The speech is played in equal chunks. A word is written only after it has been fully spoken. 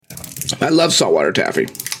I love saltwater taffy.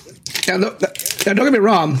 Now, now, don't get me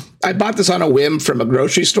wrong. I bought this on a whim from a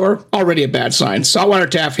grocery store. Already a bad sign. Saltwater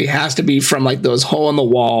taffy has to be from like those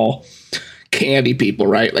hole-in-the-wall candy people,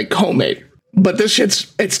 right? Like homemade. But this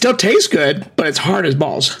it still tastes good, but it's hard as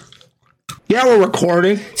balls. Yeah, we're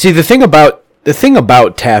recording. See, the thing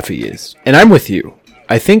about taffy is, and I'm with you.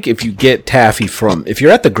 I think if you get taffy if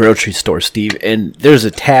you're at the grocery store, Steve, and there's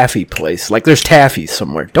a taffy place, like there's taffy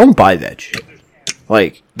somewhere, don't buy that shit.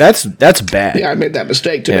 Like, that's bad. Yeah, I made that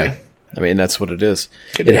mistake today. Yeah. I mean, that's what it is.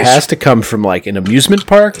 It has to come from, like, an amusement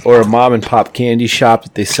park or a mom-and-pop candy shop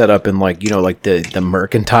that they set up in, like, you know, like the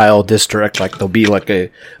mercantile district. Like, there'll be, like,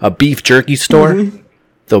 a beef jerky store. Mm-hmm.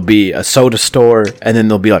 There'll be a soda store. And then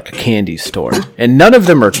there'll be, like, a candy store. And none of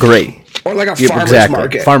them are great. Or, like, a farmer's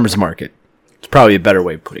market. Farmer's market. It's probably a better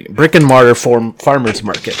way of putting it. Brick and mortar farmer's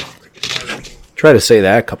market. Try to say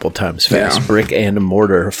that a couple times fast. Yeah. Brick and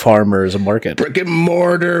mortar farmers market. Brick and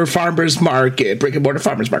mortar farmers market. Brick and mortar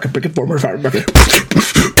farmers market. Brick and mortar farmers market.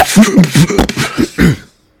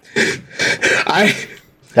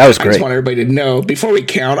 That was great. I just want everybody to know, before we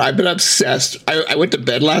count, I've been obsessed. I went to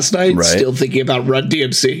bed last night still thinking about Run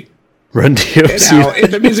DMC. Run DMC. And how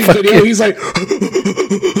in the music video he's like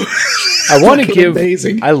I want to give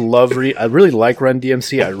amazing. I really like Run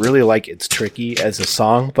DMC. I really like It's Tricky as a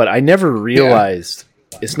song, but I never realized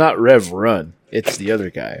it's not Rev Run. It's the other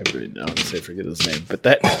guy. I forget his name. But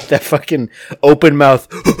that fucking open mouth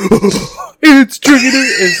It's Tricky.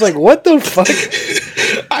 It's like, what the fuck?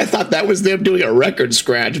 I thought that was them doing a record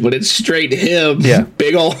scratch, but it's straight him. Yeah.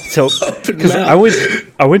 Big old open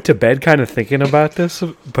mouth. I went to bed kind of thinking about this,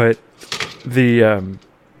 but the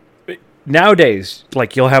nowadays,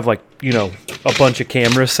 like, you'll have, like, you know, a bunch of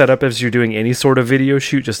cameras set up as you're doing any sort of video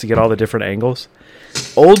shoot just to get all the different angles.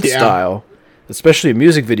 Old style, especially a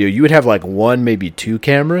music video, you would have like one, maybe two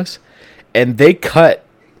cameras, and they cut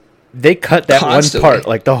that constantly. One part,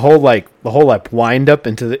 like the whole wind up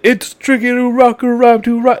into the It's Tricky to rock around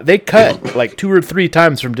to rock. They cut like 2 or 3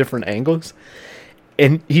 times from different angles.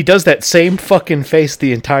 And he does that same fucking face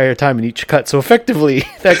the entire time in each cut. So effectively,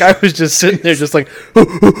 that guy was just sitting there just like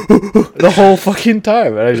the whole fucking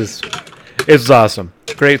time. And it's awesome.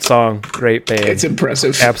 Great song, great band. It's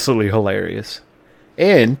impressive. Absolutely hilarious.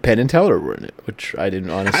 And Penn and Teller were in it, which I didn't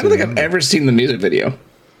honestly I don't think I've ever seen the music video.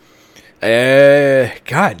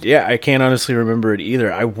 God, yeah, I can't honestly remember it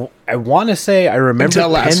either. I want to say I remember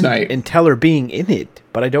last night. and Teller being in it,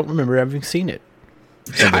 but I don't remember having seen it.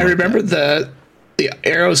 I remember the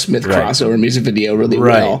Aerosmith crossover music video really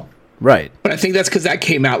well. Right. But I think that's because that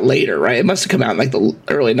came out later, right? It must have come out in like the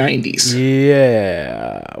early 90s.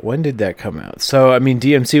 Yeah. When did that come out? So, I mean,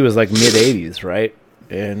 DMC was like mid-80s, right?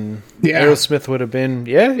 And Aerosmith would have been,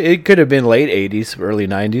 it could have been late 80s, early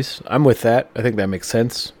 90s. I'm with that. I think that makes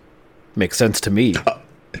sense. Makes sense to me.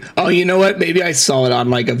 Oh, you know what? Maybe I saw it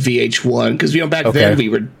on like a VH1 because, you know, back then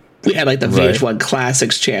we had like the VH1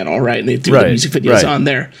 Classics channel, right? And they threw the music videos on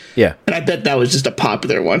there. Yeah. And I bet that was just a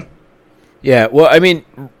popular one. Yeah, well, I mean,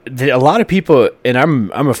 a lot of people, and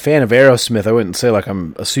I'm a fan of Aerosmith. I wouldn't say like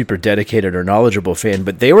I'm a super dedicated or knowledgeable fan,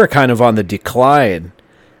 but they were kind of on the decline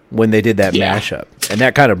when they did that mashup. And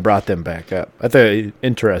that kind of brought them back up. I thought it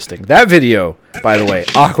interesting. That video, by the way,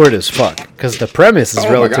 awkward as fuck. Because the premise is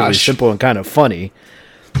relatively simple and kind of funny.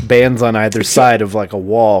 Bands on either side of like a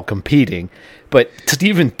wall competing. But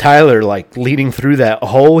Steven Tyler, like, leading through that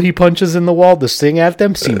hole he punches in the wall to sing at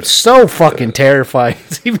them seems so fucking terrifying.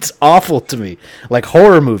 It seems awful to me. Like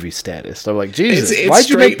horror movie status. I'm like, Jesus, why'd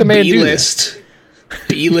you make the man do this?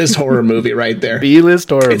 B-list horror movie right there.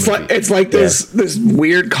 B-list horror movie. It's like this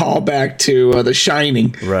weird callback to The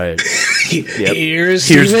Shining. Right. Here's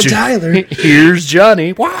Steven Tyler. Here's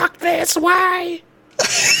Johnny. Walk this way.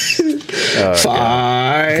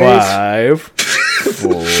 5,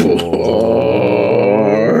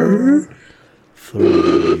 4,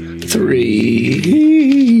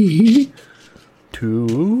 3,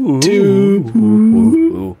 2,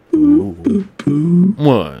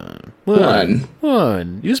 1.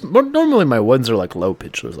 Normally my ones are like low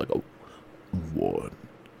pitch. So it's like a 1.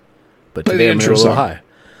 But play today the I'm a intro little song. high.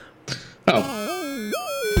 Oh.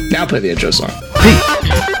 Now play the intro song.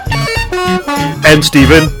 And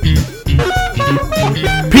Steven.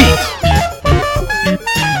 Pete.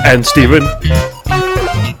 And Steven.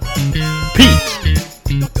 Pete.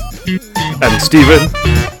 And Steven.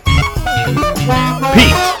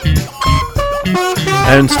 Pete.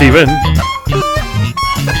 And Steven.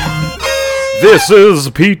 This is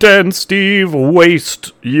Pete and Steve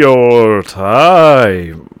Waste Your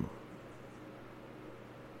Time.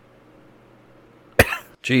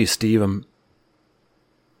 Geez, Steve,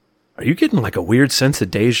 are you getting like a weird sense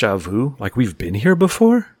of deja vu? Like we've been here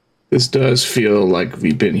before? This does feel like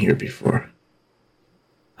we've been here before.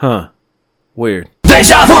 Huh. Weird.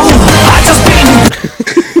 Deja vu! I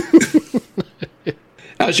just been...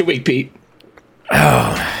 How's your week, Pete?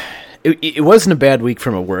 It wasn't a bad week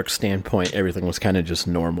from a work standpoint. Everything was kind of just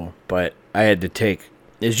normal. But I had to take,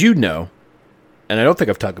 as you know, and I don't think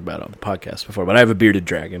I've talked about it on the podcast before, but I have a bearded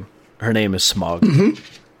dragon. Her name is Smog. Mm-hmm.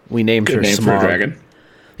 We named Good her name Smog. for a dragon.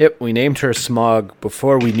 Yep, we named her Smog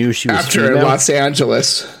before we knew she was After female. Los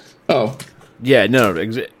Angeles. Oh. Yeah, no,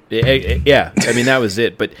 yeah. I mean, that was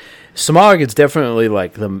it. But Smog is definitely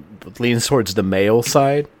like leans towards the male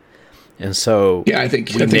side, and so Yeah, I think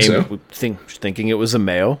so. Thinking it was a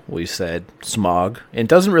male, we said Smog, and it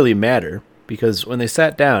doesn't really matter because when they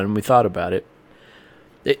sat down and we thought about it,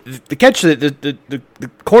 the catch, the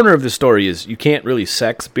corner of the story is you can't really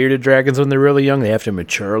sex bearded dragons when they're really young. They have to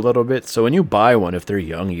mature a little bit. So when you buy one, if they're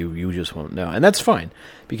young, you just won't know. And that's fine,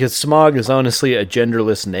 because Smog is honestly a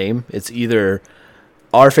genderless name. It's either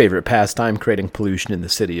our favorite pastime, creating pollution in the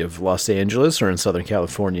city of Los Angeles or in Southern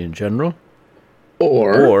California in general,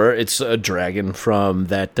 or it's a dragon from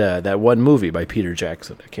that one movie by Peter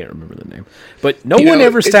Jackson. I can't remember the name. But no one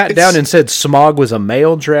ever sat down and said Smog was a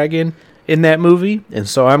male dragon in that movie, and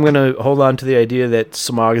so I'm going to hold on to the idea that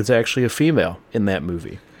Smog is actually a female in that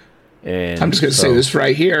movie. And I'm just going to say this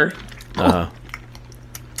right here. What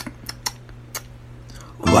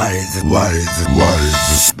is it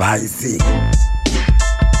spicy?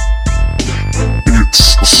 It's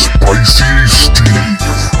Spicy Steve.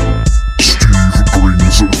 Steve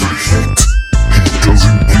brings the heat. He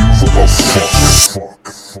doesn't give a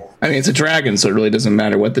fuck. I mean, it's a dragon, so it really doesn't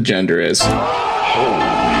matter what the gender is.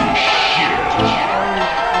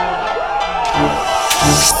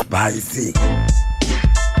 Spicy.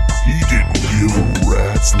 He didn't give a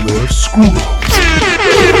rat's left screw.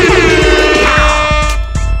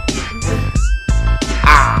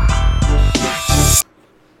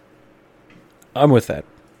 I'm with that.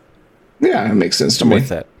 Yeah, it makes sense to I'm me. with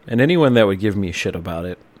that. And anyone that would give me shit about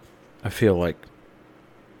it, I feel like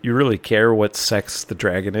you really care what sex the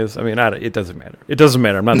dragon is. I mean, it doesn't matter. It doesn't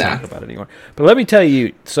matter. I'm not talking about it anymore. But let me tell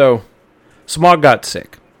you, so Smog got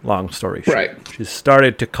sick. Long story short. Right. She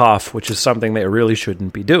started to cough, which is something they really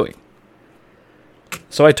shouldn't be doing.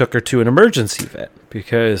 So I took her to an emergency vet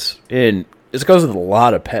because this goes with a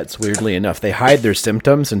lot of pets, weirdly enough. They hide their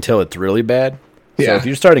symptoms until it's really bad. So Yeah. if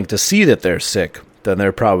you're starting to see that they're sick, then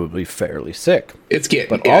they're probably fairly sick. It's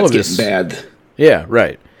getting, this bad. Yeah,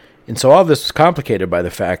 right. And so all this is complicated by the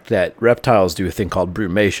fact that reptiles do a thing called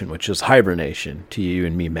brumation, which is hibernation to you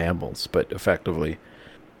and me mammals. But effectively,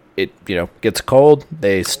 it gets cold,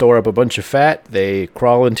 they store up a bunch of fat, they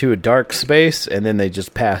crawl into a dark space, and then they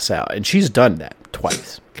just pass out. And she's done that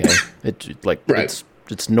twice. Okay,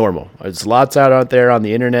 it's normal. There's lots out there on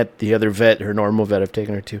the internet. The other vet, her normal vet I've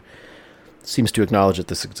taken her to, seems to acknowledge that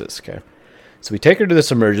this exists. Okay, so we take her to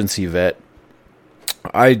this emergency vet.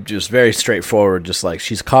 I just very straightforward, just like,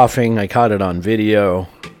 she's coughing. I caught it on video.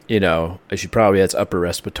 She probably has upper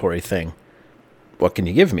respiratory thing. What can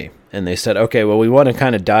you give me? And they said, okay, well, we want to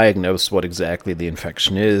kind of diagnose what exactly the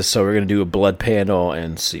infection is, so we're going to do a blood panel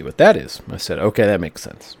and see what that is. I said, okay, that makes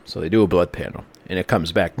sense. So they do a blood panel, and it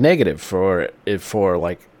comes back negative for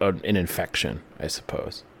like an infection, I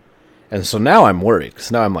suppose. And so now I'm worried,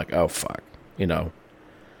 because now I'm like, oh, fuck,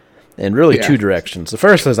 And really two directions. The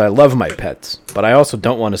first is I love my pets, but I also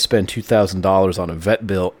don't want to spend $2,000 on a vet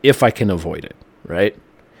bill if I can avoid it, right?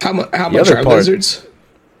 How much are lizards?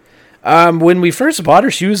 When we first bought her,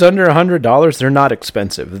 she was under $100. They're not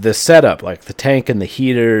expensive. The setup, like the tank and the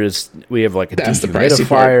heaters, we have like a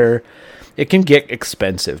dehumidifier. It can get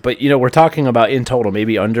expensive, but we're talking about in total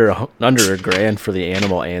maybe under $1,000 for the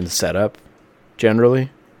animal and setup, generally.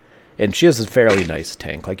 And she has a fairly nice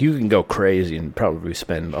tank. Like, you can go crazy and probably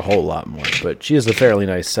spend a whole lot more, but she has a fairly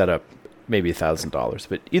nice setup, maybe $1,000.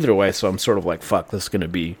 But either way, so I'm sort of like, fuck, this is going to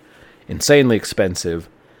be insanely expensive.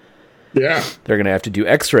 Yeah. They're going to have to do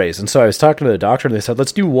x-rays. And so I was talking to the doctor, and they said,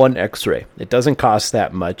 let's do one x-ray. It doesn't cost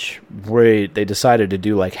that much. They decided to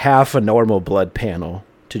do like half a normal blood panel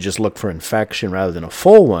to just look for infection rather than a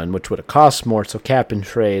full one, which would have cost more. So cap and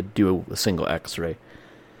trade, do a single x-ray.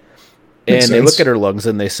 And they look at her lungs,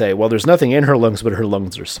 and they say, well, there's nothing in her lungs, but her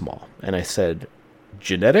lungs are small. And I said,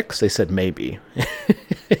 genetics? They said, maybe.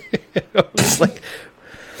 I was like,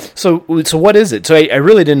 so what is it? So I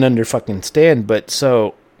really didn't understand, but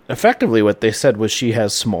so effectively what they said was she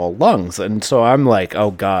has small lungs. And so I'm like,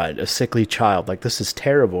 oh, God, a sickly child. Like, this is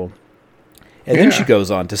terrible. And then she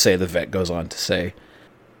goes on to say, the vet goes on to say,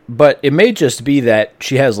 but it may just be that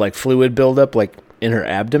she has, like, fluid buildup. Like, in her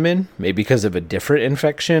abdomen, maybe because of a different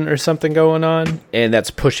infection or something going on, and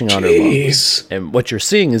that's pushing on her lungs. And what you're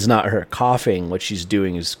seeing is not her coughing. What she's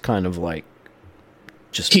doing is kind of like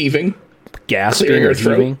just heaving, gasping or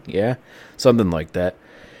heaving. Yeah, something like that.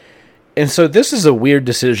 And so this is a weird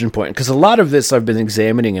decision point, because a lot of this I've been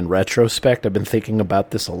examining in retrospect. I've been thinking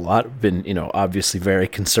about this a lot. I've been, obviously very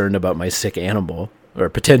concerned about my sick animal, or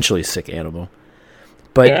potentially sick animal.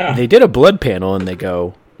 But they did a blood panel, and they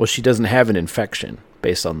go, well, she doesn't have an infection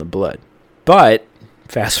based on the blood. But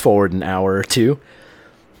fast forward an hour or two,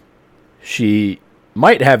 she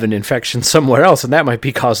might have an infection somewhere else, and that might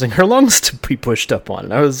be causing her lungs to be pushed up on.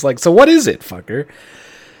 And I was like, so what is it, fucker?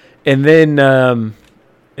 And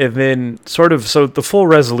then sort of, so the full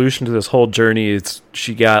resolution to this whole journey is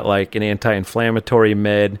she got like an anti-inflammatory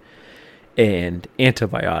med and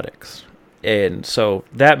antibiotics. And so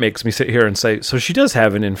that makes me sit here and say, so she does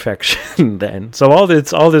have an infection then. So all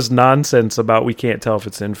this nonsense about we can't tell if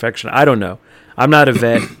it's an infection, I don't know. I'm not a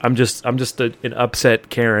vet. I'm just an upset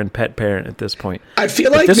Karen pet parent at this point. I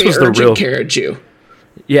feel like this was urgent care at you.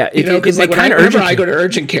 Yeah, because whenever I go to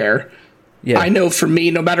urgent care, yeah. I know for me,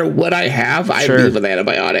 no matter what I have, I leave with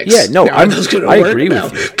antibiotics. Yeah, no, I agree now.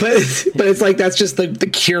 with you. But it's like that's just the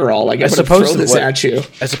cure-all. Like, I'm going to throw this at you.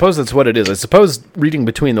 I suppose that's what it is. I suppose reading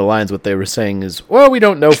between the lines, what they were saying is, well, we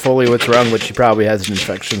don't know fully what's wrong, but she probably has an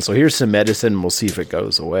infection, so here's some medicine, and we'll see if it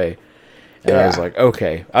goes away. And I was like,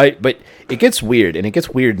 okay. But it gets weird, and it gets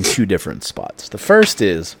weird in two different spots. The first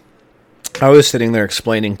is, I was sitting there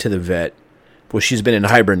explaining to the vet, well, she's been in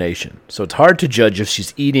hibernation, so it's hard to judge if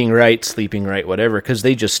she's eating right, sleeping right, whatever, because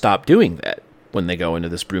they just stop doing that when they go into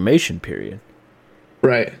this brumation period.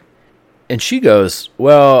 Right. And she goes,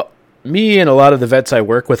 well, me and a lot of the vets I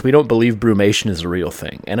work with, we don't believe brumation is a real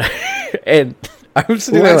thing. And I was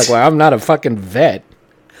sitting there like, well, I'm not a fucking vet.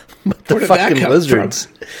 But the fucking lizards.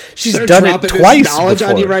 She's done it twice knowledge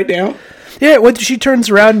on you right now? Yeah, what she turns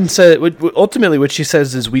around and says, ultimately what she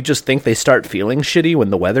says is, we just think they start feeling shitty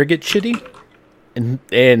when the weather gets shitty.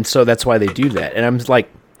 And so that's why they do that. And I'm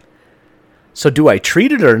like, so do I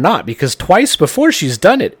treat it or not? Because twice before she's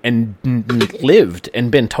done it and lived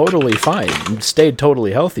and been totally fine and stayed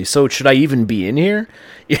totally healthy. So should I even be in here?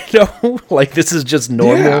 Like, this is just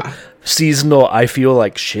normal, seasonal, I feel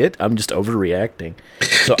like shit. I'm just overreacting.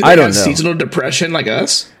 So I don't know. Seasonal depression like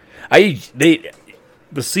us?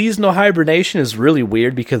 The seasonal hibernation is really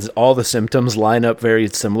weird because all the symptoms line up very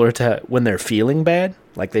similar to when they're feeling bad.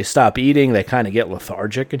 Like, they stop eating, they kind of get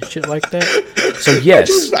lethargic and shit like that. So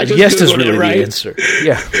yes, I just yes is really the answer.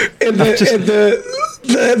 Yeah, and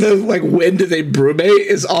the like, when do they brumate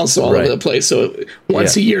is also all over the place. So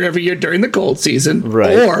once a year, every year during the cold season,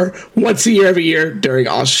 or once a year, every year during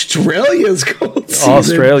Australia's cold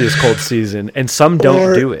season. And some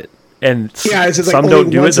don't do it, and some don't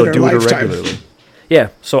do it. They'll do it irregularly. Yeah,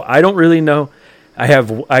 so I don't really know.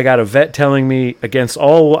 I got a vet telling me, against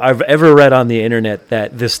all I've ever read on the internet,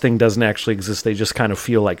 that this thing doesn't actually exist. They just kind of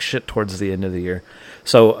feel like shit towards the end of the year.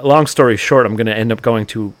 So long story short, I'm going to end up going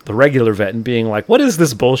to the regular vet and being like, what is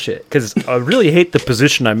this bullshit? Because I really hate the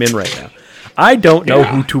position I'm in right now. I don't know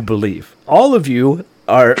who to believe. All of you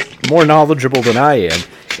are more knowledgeable than I am,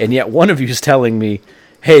 and yet one of you is telling me,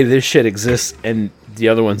 hey, this shit exists, and the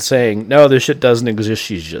other one's saying, no, this shit doesn't exist,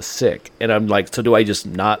 she's just sick. And I'm like, so do I just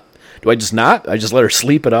not? I just let her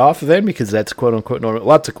sleep it off then, because that's quote unquote normal?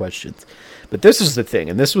 Lots of questions. But this is the thing,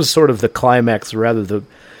 and this was sort of the climax, or rather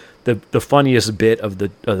the funniest bit of the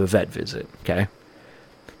vet visit. Okay,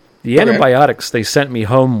 the antibiotics they sent me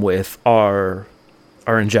home with are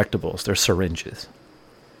injectables. They're syringes,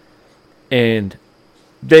 and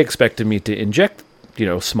they expected me to inject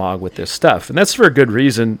smog with this stuff, and that's for a good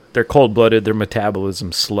reason. They're cold-blooded, their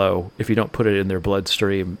metabolism's slow. If you don't put it in their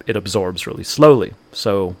bloodstream, it absorbs really slowly.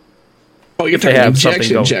 So you're talking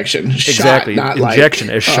injection. Exactly. Shot, injection.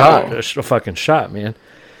 A shot. A fucking shot, man.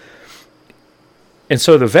 And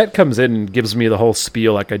so the vet comes in and gives me the whole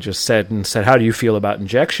spiel, like I just said, and said, how do you feel about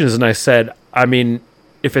injections? And I said, I mean,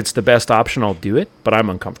 if it's the best option, I'll do it, but I'm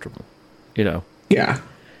uncomfortable, Yeah.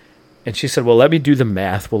 And she said, well, let me do the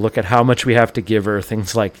math. We'll look at how much we have to give her,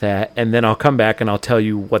 things like that, and then I'll come back and I'll tell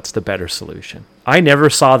you what's the better solution. I never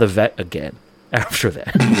saw the vet again after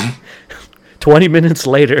that. 20 minutes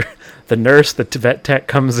later, the nurse, the vet tech,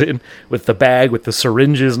 comes in with the bag with the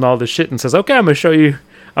syringes and all the shit and says, okay, I'm going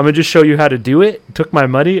to just show you how to do it. Took my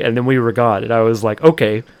money, and then we were gone. And I was like,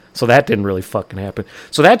 okay, so that didn't really fucking happen.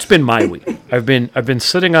 So that's been my week. I've been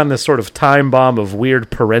sitting on this sort of time bomb of weird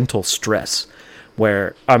parental stress,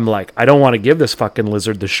 where I'm like, I don't want to give this fucking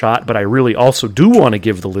lizard the shot, but I really also do want to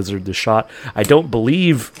give the lizard the shot. I don't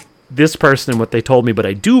believe this person and what they told me, but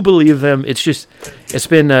I do believe them. It's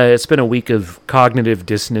been a week of cognitive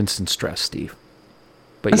dissonance and stress, Steve.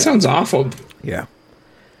 But That sounds awful. Yeah.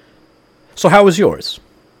 So how was yours?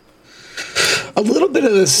 A little bit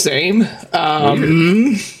of the same.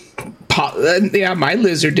 My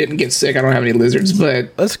lizard didn't get sick. I don't have any lizards,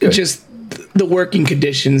 but That's good. Just the working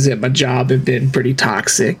conditions at my job have been pretty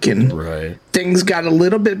toxic, and Right. things got a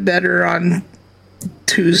little bit better on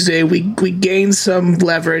Tuesday. We gained some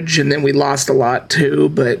leverage, and then we lost a lot too.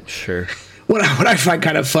 But Sure. what I find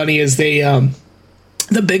kind of funny is the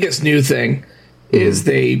biggest new thing is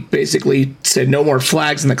they basically said no more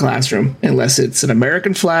flags in the classroom unless it's an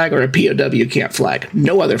American flag or a POW camp flag.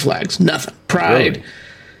 No other flags. Nothing. Pride, Really?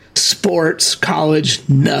 sports, college,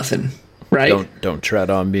 nothing. Right? Don't tread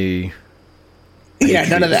on me. Yeah,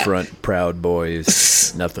 none of that. Front Proud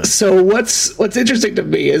Boys. Nothing. So what's interesting to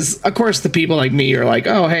me is, of course, the people like me are like,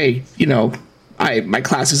 oh, hey, my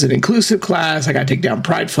class is an inclusive class. I got to take down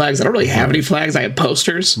pride flags. I don't really have any flags. I have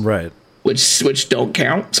posters. Right. Which don't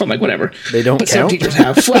count. So I'm like, whatever. They don't but count? some teachers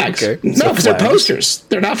have flags. Okay. No, So because they're flags. posters.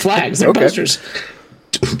 They're not flags. They're Okay. posters.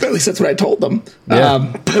 At least that's what I told them.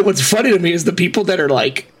 Yeah. But what's funny to me is the people that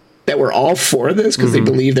were all for this because they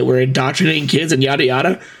believe that we're indoctrinating kids and yada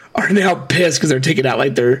yada are now pissed because they're taking out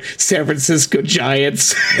like their San Francisco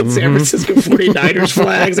Giants and San Francisco 49ers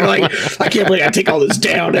flags. They're like, I can't believe I take all this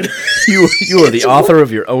down. And You are the author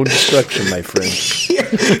of your own destruction, my friend.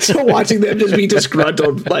 so watching them just be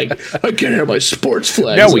disgruntled, like, I can't have my sports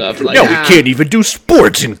flags up. Like, we can't even do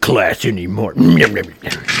sports in class anymore.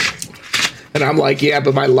 And I'm like, yeah,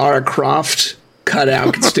 but my Lara Croft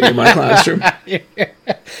cutout can stay in my classroom.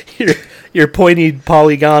 Your pointy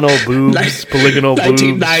polygonal boobs, polygonal boobs.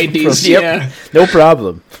 1990s, Yep, yeah. no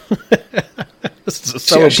problem. It's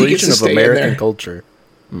a Yeah, she gets celebration to of stay in American there. culture.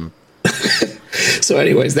 So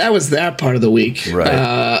anyways, that was that part of the week. Right.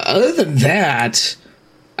 Other than that,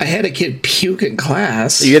 I had a kid puke in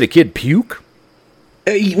class. You had a kid puke?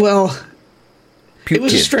 Well, Puke it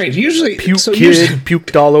was kid. strange. Usually, Puke so kid usually,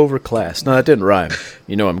 puked all over class. No, that didn't rhyme.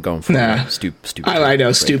 You know I'm going for Nah. stoop. I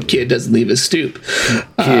know, stoop kid doesn't leave his stoop.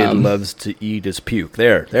 Kid loves to eat his puke.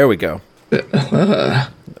 There we go.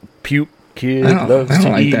 Puke kid I don't loves to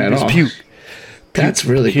like eat that at his all. puke. That's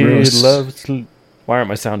really Kid gross. loves to... Why aren't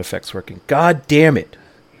my sound effects working? God damn it.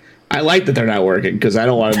 I like that they're not working because I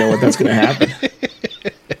don't want to know what that's going to happen.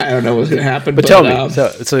 I don't know what's going to happen. But tell me,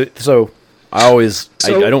 so I always I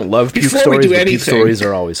don't love puke before we stories, do but puke anything- stories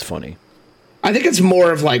are always funny. I think it's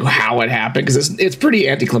more of like how it happened because it's pretty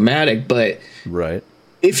anticlimactic. But Right.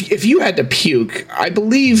 if you had to puke, I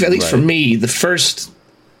believe, at least for Right. me, the first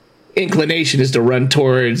inclination is to run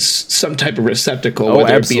towards some type of receptacle, Oh,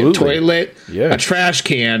 whether absolutely. it be a toilet, Yeah. a trash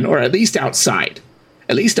can, or at least outside,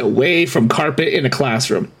 at least away from carpet in a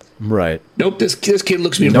classroom. Right. Nope, this kid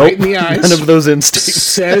looks me Nope. right in the eyes. None of those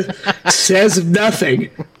instincts. says nothing.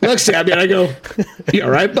 Looks at me and I go, "You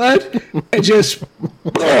all right, bud?" And just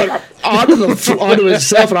onto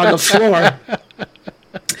himself and on the floor.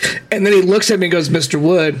 And then he looks at me and goes, "Mr.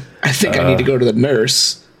 Wood, I think I need to go to the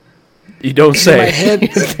nurse." You don't say. my head,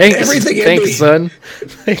 thanks, everything in me- thanks, son.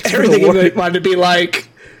 Thanks for the Everything in warning. me wanted to be like,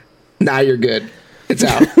 "Nah, you're good. It's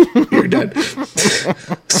out. You're done."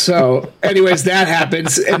 So, anyways, that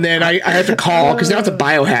happens, and then I have to call because now it's a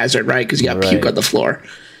biohazard, right? Because you got puke Right. on the floor.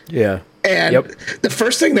 Yeah. And Yep. the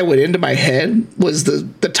first thing that went into my head was the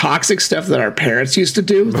toxic stuff that our parents used to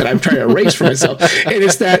do that I'm trying to erase for myself. And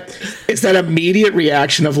it's that immediate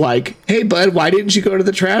reaction of like, "Hey, bud, why didn't you go to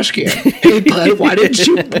the trash can? Hey, bud, why didn't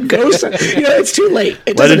you go?" It's too late.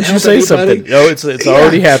 It Why doesn't didn't you help say anybody. something? No, it's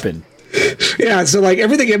already happened. Yeah, so like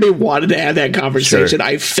everything in me wanted to have that conversation. Sure.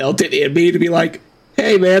 I felt it in me to be like,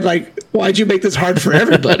 "Hey, man, like, why'd you make this hard for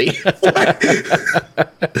everybody?"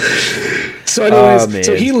 So, anyways, man.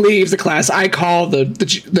 so he leaves the class. I call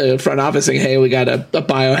the front office saying, "Hey, we got a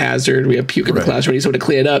biohazard. We have puke in the class. We need someone to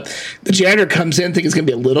clean it up." The janitor comes in, thinking it's gonna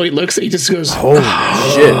be a little. He looks, and he just goes, Holy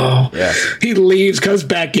shit. Yeah. He leaves, comes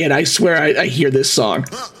back in. I swear, I hear this song.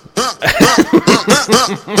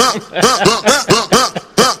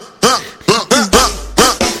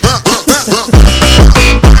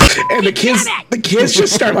 And the kids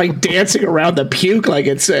just start like dancing around the puke like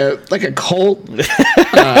it's like a cult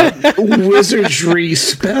wizardry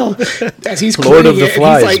spell as he's Lord of cleaning the it, and he's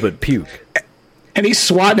Flies, like- but puke. and he's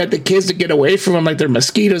swatting at the kids to get away from him like they're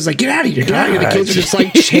mosquitoes. Like, get out of here, get out of here. The kids are just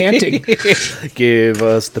like chanting. Give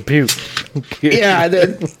us the puke. Yeah, and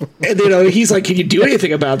then he's like, "Can you do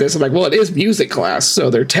anything about this?" I'm like, "Well, it is music class, so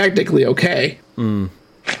they're technically okay."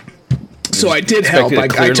 So I did help. Expected to I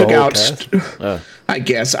clear the took whole out. cast? I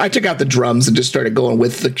guess. I took out the drums and just started going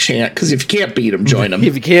with the chant, because if you can't beat them, join them.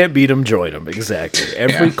 If you can't beat them, join them. Exactly.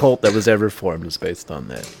 Every cult that was ever formed was based on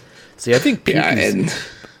that. See, I think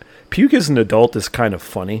Puke as an adult is kind of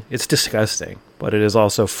funny. It's disgusting, but it is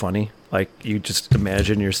also funny. Like, you just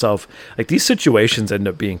imagine yourself, like, these situations end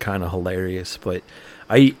up being kind of hilarious, but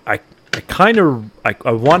I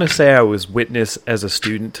want to say I was witness as a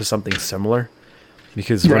student to something similar,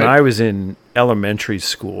 because when I was in elementary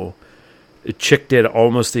school, a chick did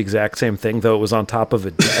almost the exact same thing, though it was on top of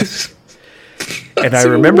a desk. And I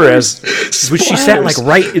remember when she sat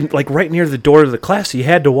right near the door of the class, you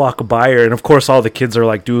had to walk by her, and of course all the kids are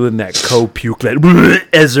like doing that co-puke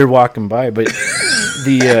as they're walking by. But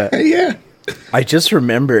I just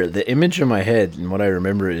remember the image in my head, and what I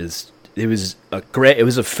remember is it was a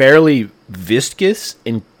fairly viscous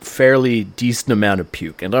and fairly decent amount of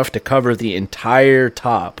puke, enough to cover the entire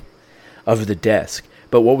top of the desk.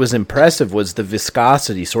 But what was impressive was the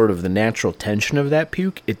viscosity, sort of the natural tension of that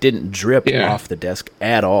puke. It didn't drip off the desk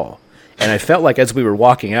at all. And I felt like as we were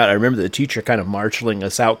walking out, I remember the teacher kind of marshaling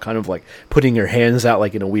us out, kind of like putting her hands out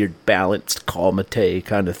like in a weird balanced kalmate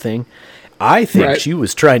kind of thing. I think she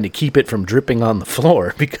was trying to keep it from dripping on the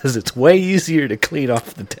floor, because it's way easier to clean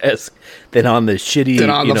off the desk than on the shitty,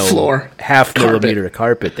 floor half millimeter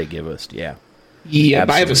carpet they give us. Yeah. Yeah,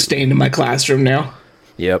 I have a stain in my classroom now.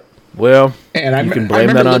 Yep. Well, and I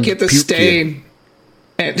remember looking at the stain,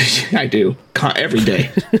 and I do every day.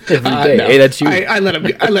 Every day. No, hey, that's you. I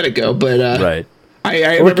let it go, but right.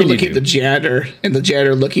 I remember looking at the janitor, and the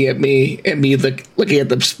janitor looking at me, and me looking at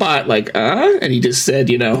the spot like, and he just said,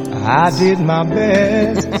 I did my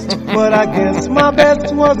best, but I guess my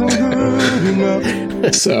best wasn't good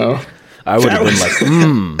enough. So I would have been like,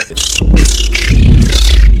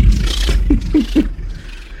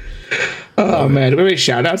 Oh man, do we have any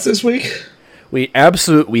shout outs this week? We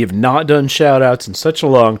have not done shout outs in such a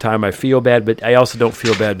long time. I feel bad, but I also don't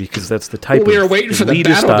feel bad, because that's the type we were waiting for the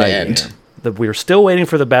battle to end. We were still waiting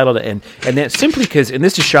for the battle to end. And that's simply because, and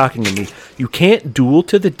this is shocking to me, you can't duel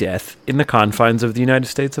to the death in the confines of the United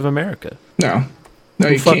States of America. No, Who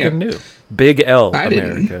you fucking can't. knew? Big L, I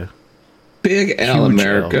America. didn't. Big L, Huge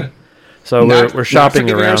America. L. So we're shopping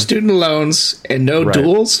not around. Our student loans and no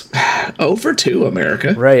duels. 0-2,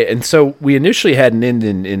 America. Right, and so we initially had an end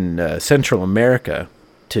in Central America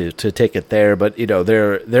to take it there, but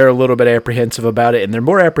they're a little bit apprehensive about it, and they're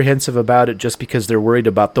more apprehensive about it just because they're worried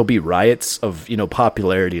about there'll be riots of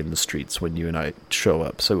popularity in the streets when you and I show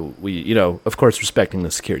up. So we of course, respecting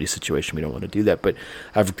the security situation, we don't want to do that. But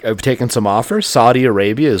I've taken some offers. Saudi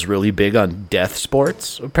Arabia is really big on death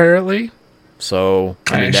sports, apparently. So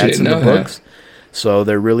that's in the books. So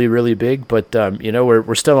they're really, really big, but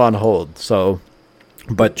we're still on hold. So,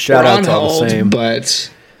 but shout outs all the same.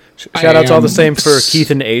 But shout outs all the same for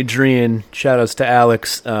Keith and Adrian. Shout outs to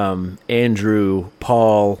Alex, Andrew,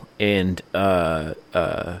 Paul, and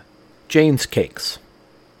Jane's cakes.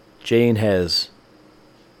 Jane has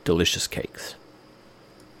delicious cakes.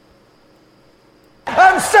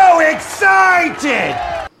 I'm so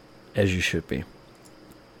excited! As you should be.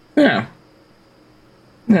 Yeah.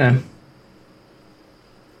 Yeah.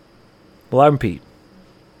 Well, I'm Pete.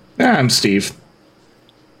 I'm Steve.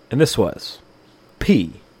 And this was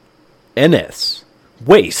PNS.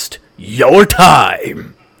 Waste your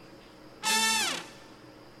time.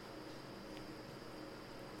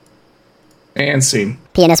 And scene.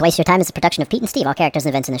 PNS Waste Your Time is a production of Pete and Steve. All characters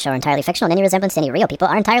and events in the show are entirely fictional, and any resemblance to any real people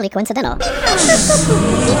are entirely coincidental.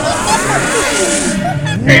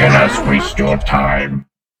 PNS Waste Your Time.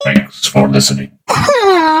 Thanks for listening.